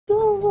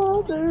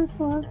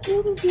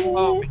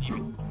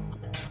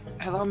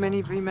Hello,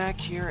 Mini VMAC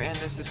here, and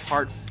this is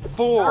part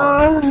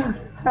 4.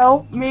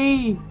 Help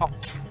me! Oh.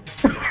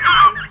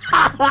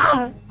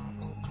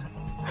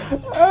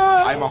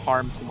 I'm a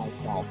harm to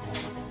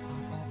myself.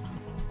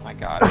 My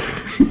God.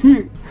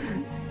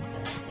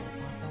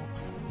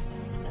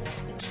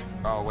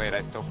 Oh wait, I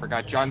still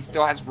forgot. John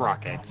still has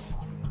rockets.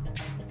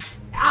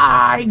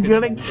 I'm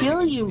gonna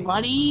kill you,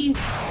 buddy!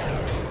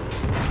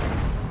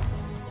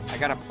 I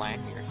got a plan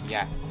here.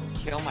 Yeah,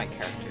 kill my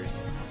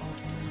characters.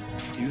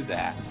 Do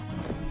that.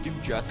 Do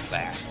just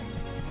that.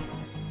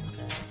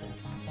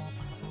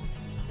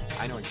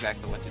 I know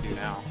exactly what to do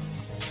now.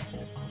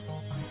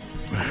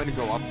 I'm gonna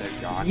go up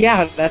there, John.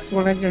 Yeah, that's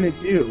what I'm gonna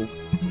do.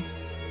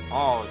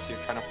 Oh, so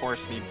you're trying to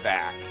force me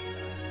back.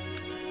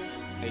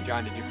 Hey,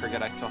 John, did you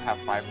forget I still have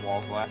 5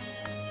 walls left?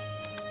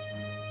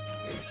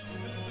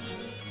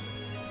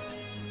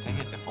 Dang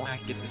it, if only I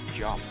could get this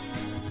jump.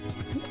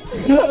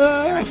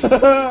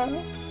 Damn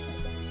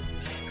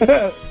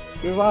it.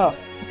 Give up.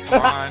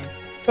 Come on.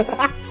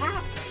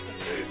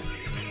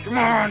 Come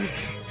on!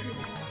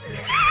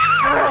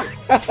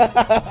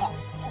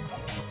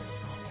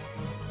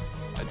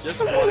 I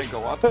just want to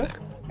go up there.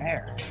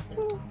 There.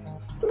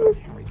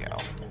 Here we go.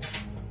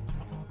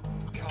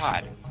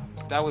 God,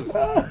 that was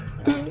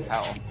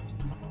hell.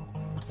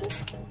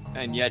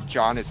 And yet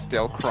John is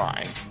still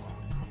crying.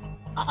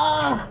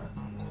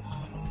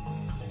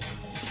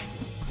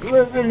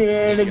 Living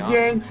in a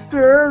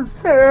gangster's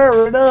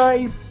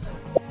paradise.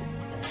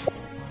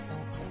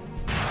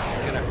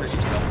 You're gonna hurt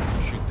yourself if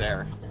you shoot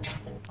there.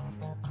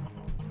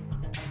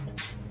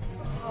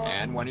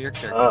 And one of your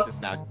characters is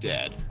now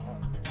dead.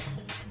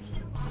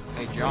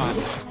 Hey, John.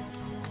 You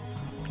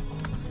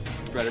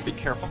better be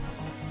careful.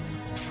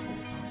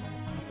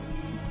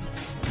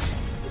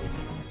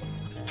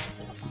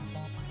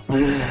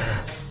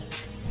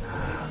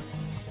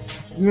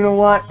 You know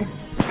what?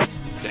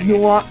 Dang You it.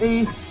 want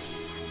me?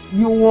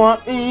 You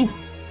want me?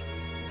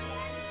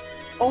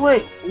 Oh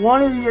wait,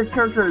 one of your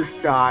characters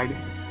died.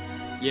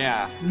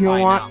 Yeah, You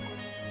I want? know.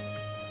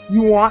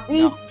 You want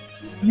me? No.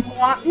 You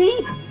want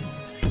me?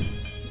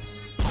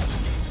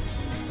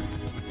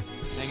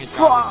 Dang it,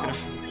 John, we could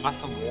have lost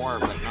some war,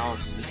 but no,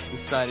 you just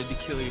decided to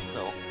kill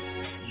yourself.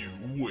 You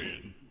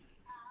win.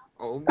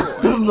 Oh boy.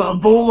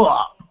 Level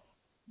up.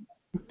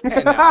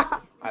 And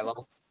now, I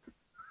level.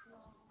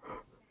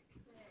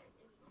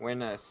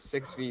 Win a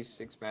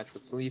 6v6 match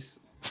with at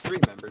least 3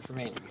 members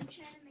remaining.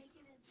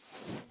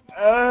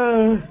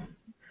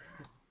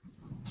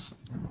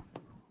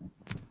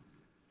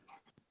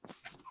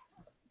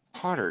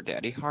 Harder,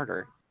 Daddy,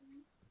 harder.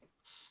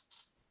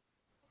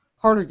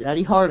 Harder,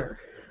 Daddy, harder.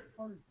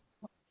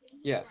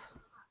 Yes.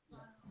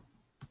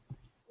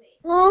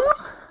 Uh,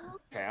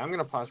 Okay, I'm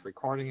gonna pause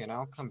recording and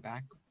I'll come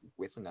back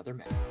with another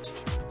match.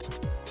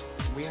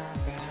 We are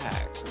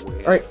back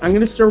with... Alright, I'm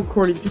gonna start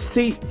recording. Just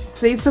say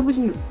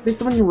something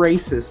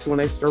racist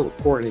when I start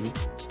recording.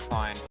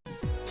 Fine.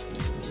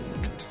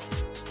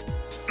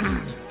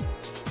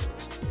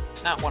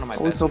 Not one of my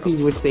I was best hoping jokes.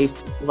 you would say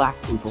black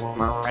people,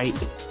 am I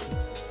right?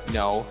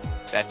 No,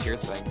 that's your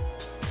thing.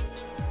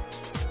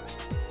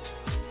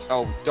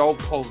 Oh, don't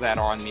pull that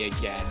on me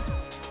again.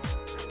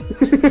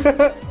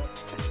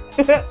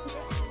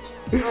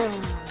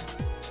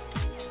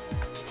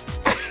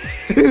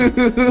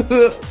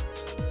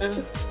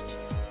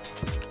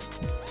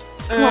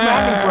 Come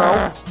at me,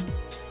 bro.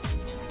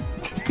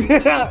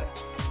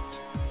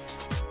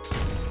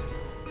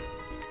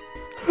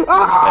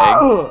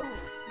 saying?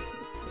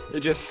 It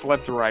just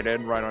slipped right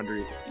in, right under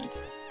your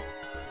feet.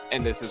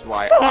 And this is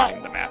why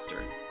I'm the master.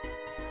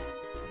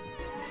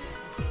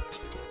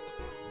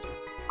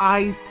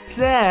 I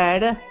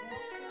said...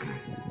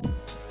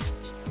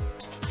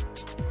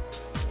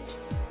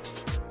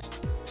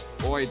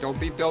 Boy, don't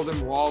be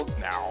building walls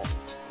now.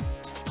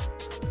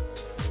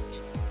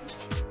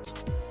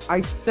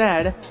 I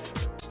said...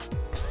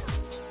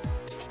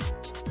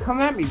 Come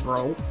at me,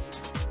 bro.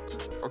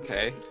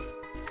 Okay.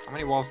 How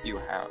many walls do you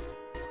have?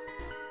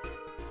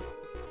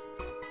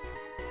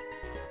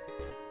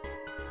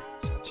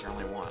 So that's your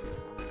only one.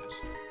 Alright.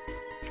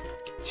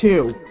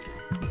 2.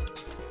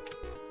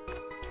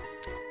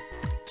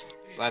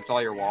 So that's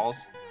all your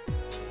walls?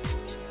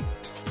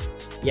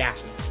 Yeah.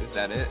 Is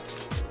that it?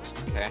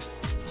 Okay.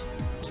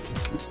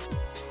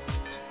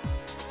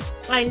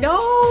 I know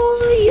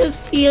you're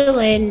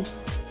stealing.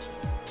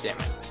 Damn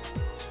it.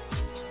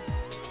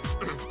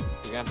 You're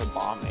gonna have to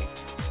bomb me.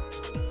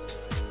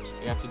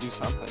 You have to do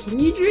something. Can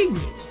you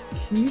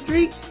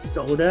drink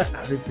soda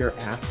out of your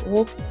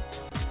asshole?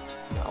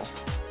 No.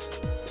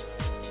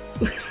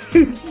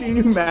 Can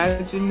you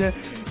imagine a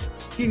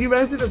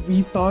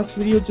Vsauce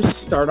video just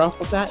start off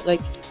with that?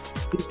 Like,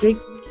 you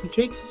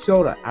drink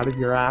soda out of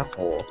your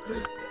asshole.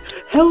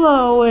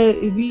 Hello,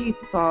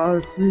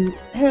 Vsauce.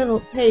 Hello,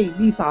 hey,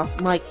 Vsauce,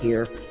 Mike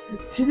here.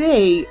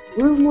 Today,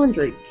 we're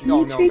wondering, can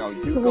you drink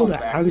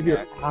soda out of your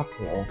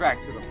asshole? Back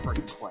to the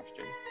freaking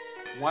question.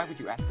 Why would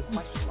you ask a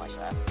question like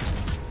that?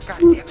 God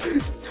damn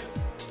it.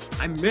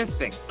 I'm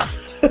missing.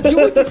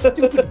 You and your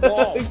stupid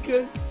walls.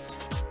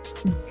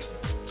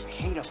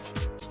 hate him.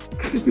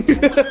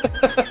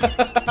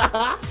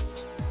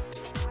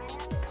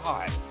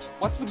 God,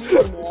 what's with you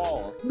on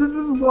walls? This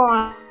is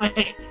why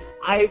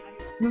I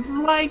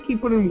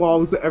keep putting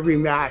walls at every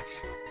match.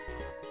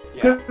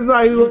 Yeah, Because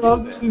I you do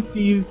love this. to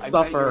see you I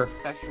bet your suffer.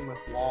 obsession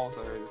with walls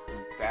are as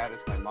bad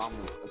as my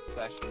mom's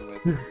obsession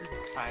with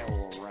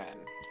Kyle Ren.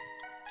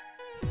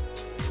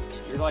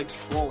 You're like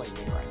trolling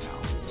me right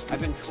now.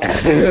 I've been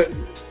trolling you.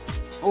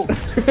 Oh! I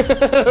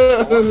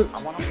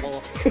want to blow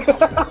up.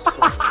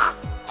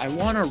 I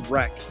want to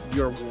wreck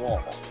your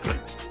wall. I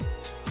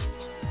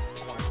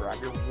want to grab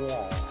your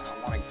wall and I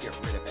want to get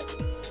rid of it.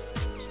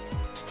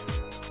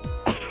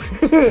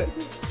 Yeah,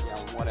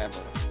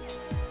 whatever.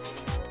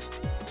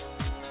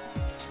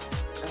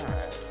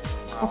 Alright.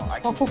 Well, I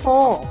can just come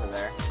over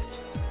there.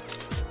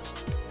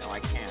 No, I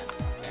can't,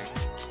 okay?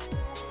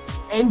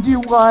 And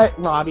do what,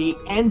 Robbie?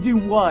 And do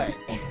what?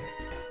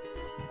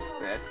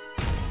 This.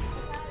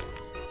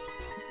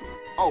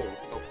 Oh,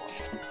 so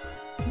close.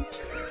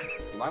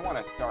 You might want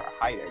to start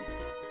hiding.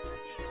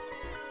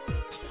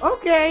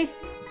 Okay.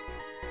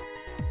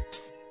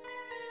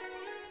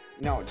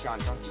 No, John,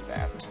 don't do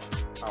that.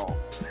 Oh.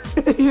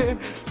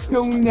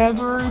 You'll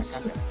never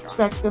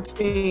suspect a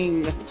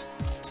thing.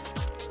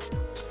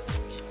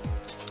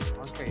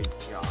 Okay,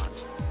 John.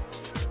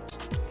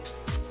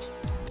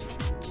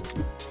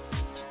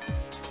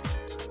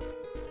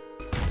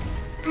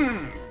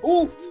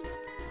 Ooh!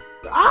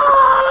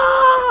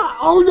 Ah!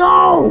 Oh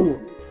no!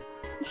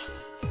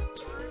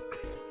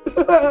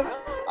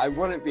 I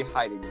wouldn't be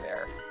hiding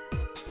there.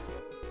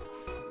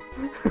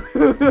 So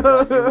if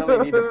you really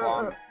need a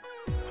bomb.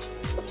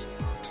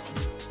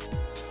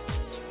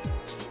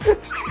 I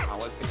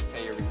was gonna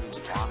say you need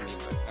to bomb me,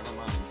 but never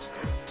mind.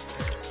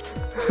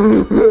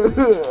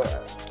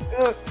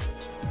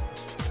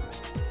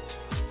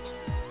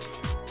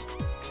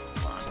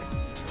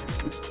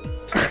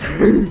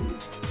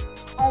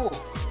 Oh!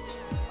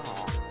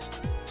 Oh.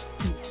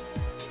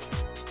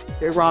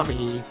 Hey,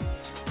 Robbie.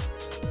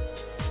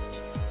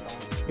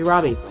 Hey,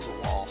 Robbie. Build a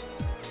wall.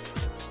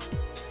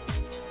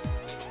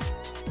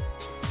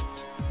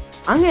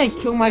 I'm gonna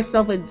kill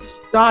myself in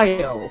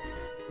style.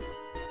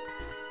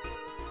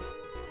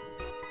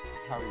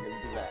 How are you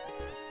gonna do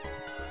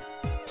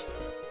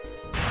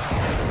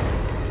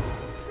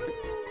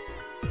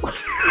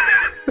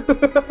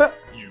that?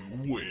 You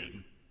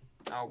win.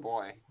 Oh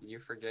boy, you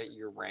forget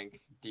your rank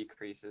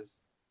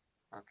decreases.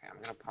 Okay, I'm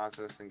gonna pause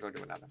this and go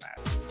to another map.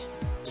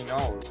 He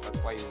knows, that's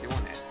why he's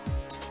doing it.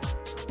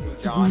 Hey,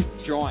 John,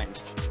 join.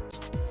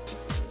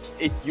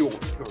 It's your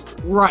turn.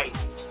 Right.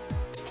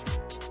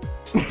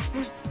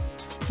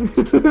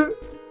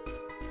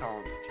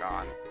 Oh,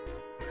 John.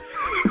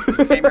 We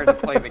came here to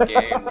play the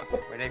game.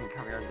 We didn't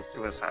come here to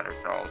suicide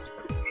ourselves.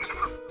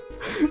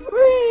 I'm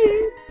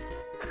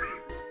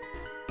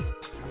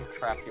gonna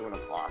trap you in a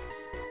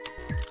box.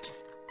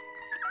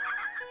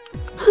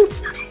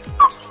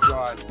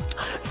 John.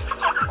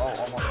 Oh,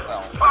 almost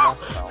fell.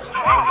 Almost fell.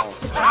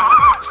 Almost fell.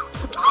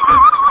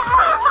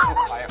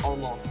 I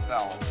almost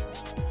fell.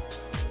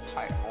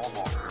 I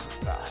almost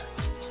fell.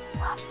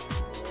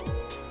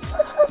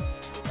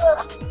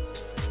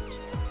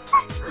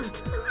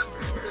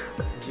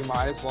 You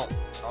might as well.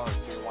 Oh,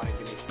 so you want to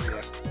give me 3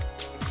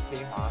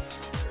 XP, huh?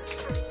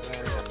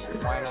 Then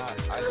why not?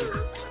 I just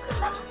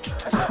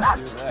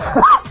do this.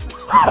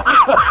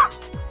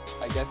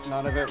 I guess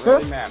none of it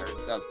really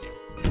matters, does it?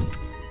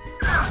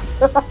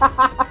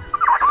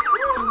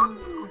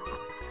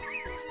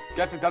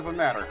 Guess it doesn't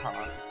matter,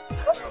 huh?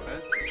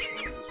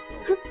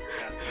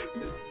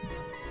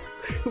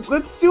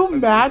 Let's do a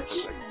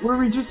match where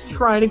we just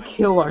try to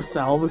kill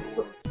ourselves.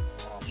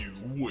 You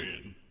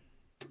win.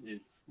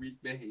 We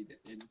made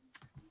it.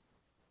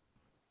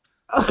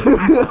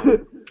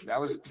 That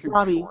was too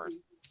Robbie. short.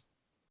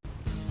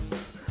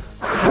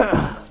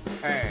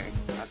 Hey,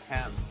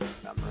 attempt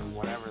number,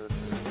 whatever this is.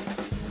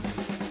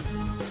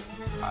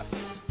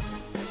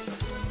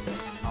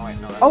 Oh wait,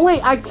 no. That's Oh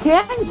wait, I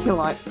can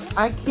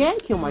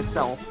kill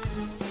myself.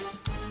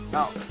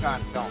 No,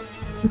 John, don't.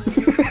 I'm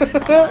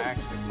gonna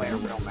actually play a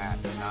real match,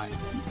 not.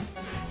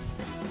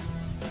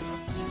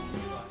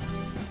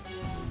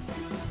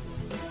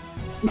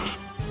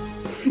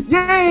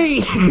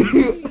 Yay!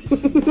 Okay,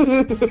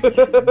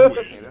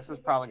 this is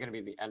probably gonna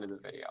be the end of the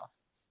video.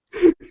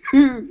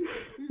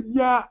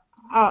 Yeah,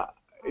 to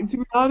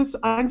be honest,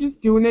 I'm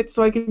just doing it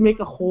so I can make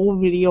a whole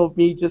video of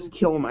me just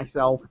killing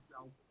myself.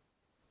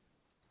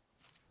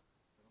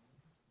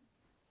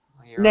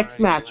 You're Next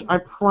already match, doing I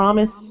it.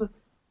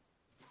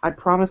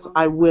 promise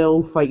I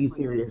will fight you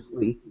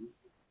seriously.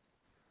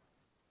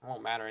 It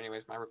won't matter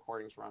anyways, my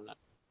recording's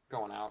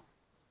going out.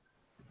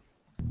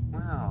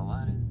 Well,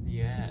 that is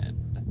the end.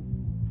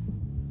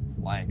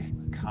 Like,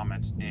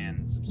 comment,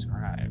 and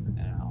subscribe, and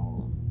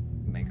I'll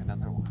make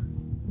another one.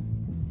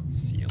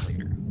 See you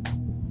later.